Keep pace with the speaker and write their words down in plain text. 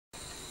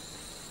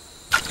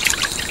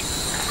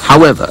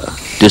However,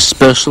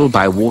 dispersal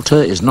by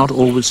water is not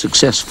always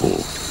successful,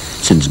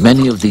 since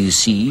many of these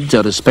seeds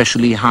are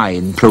especially high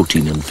in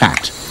protein and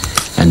fat,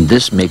 and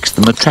this makes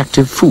them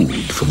attractive food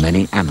for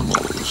many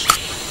animals.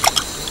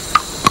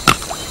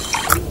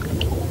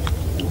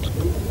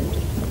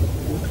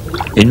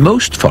 In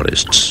most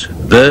forests,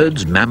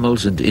 birds,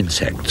 mammals and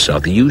insects are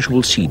the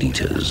usual seed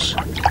eaters.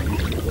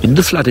 In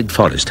the flooded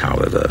forest,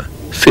 however,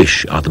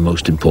 fish are the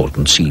most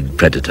important seed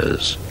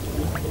predators.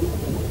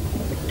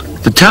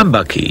 The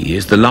tambaqui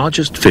is the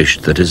largest fish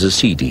that is a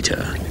seed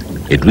eater.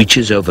 It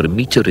reaches over 1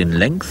 meter in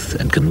length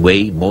and can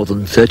weigh more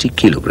than 30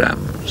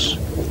 kilograms.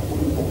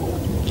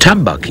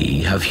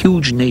 Tambaqui have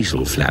huge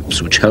nasal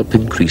flaps which help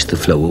increase the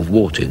flow of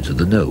water into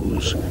the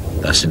nose,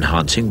 thus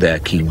enhancing their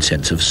keen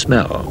sense of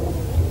smell.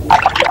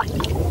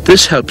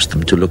 This helps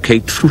them to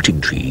locate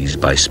fruiting trees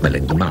by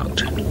smelling them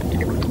out.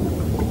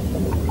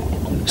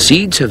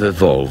 Seeds have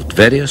evolved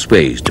various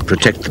ways to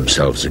protect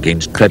themselves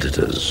against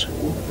predators.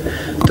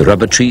 The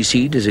rubber tree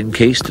seed is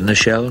encased in a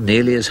shell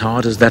nearly as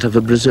hard as that of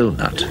a Brazil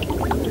nut.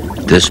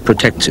 This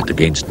protects it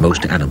against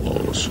most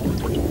animals.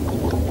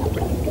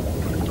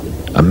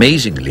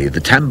 Amazingly,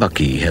 the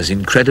tambaqui has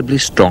incredibly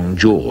strong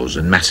jaws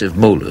and massive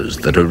molars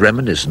that are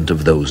reminiscent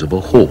of those of a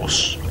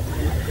horse.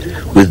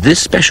 With this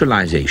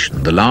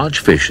specialization, the large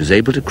fish is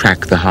able to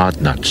crack the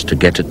hard nuts to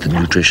get at the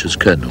nutritious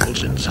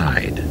kernels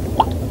inside.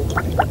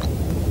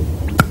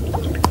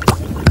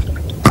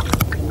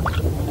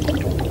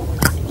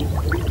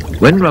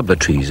 When rubber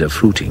trees are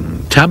fruiting,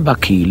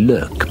 tambaqui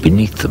lurk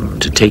beneath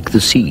them to take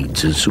the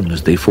seeds as soon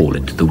as they fall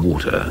into the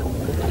water.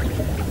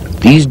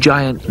 These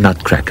giant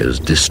nutcrackers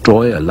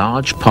destroy a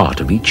large part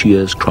of each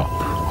year's crop.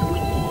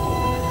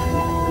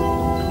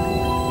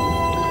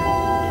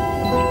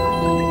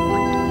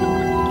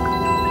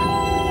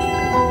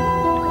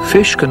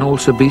 Fish can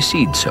also be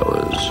seed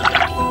sowers.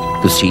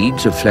 The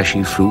seeds of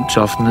fleshy fruits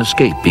often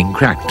escape being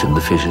cracked in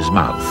the fish's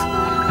mouth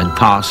and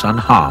pass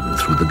unharmed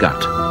through the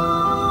gut.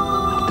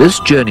 This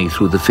journey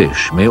through the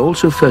fish may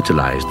also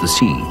fertilize the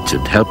seeds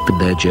and help in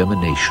their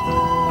germination.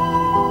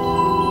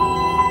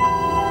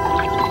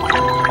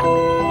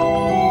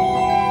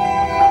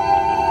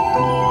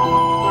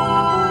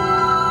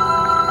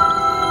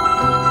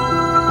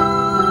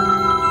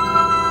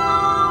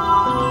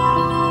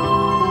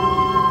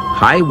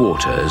 High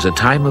water is a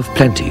time of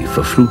plenty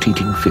for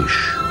fruit-eating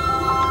fish.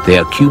 They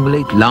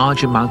accumulate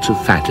large amounts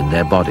of fat in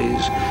their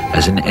bodies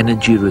as an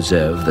energy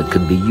reserve that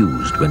can be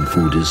used when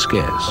food is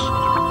scarce.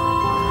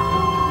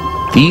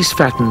 These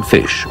fattened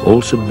fish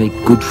also make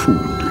good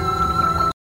food.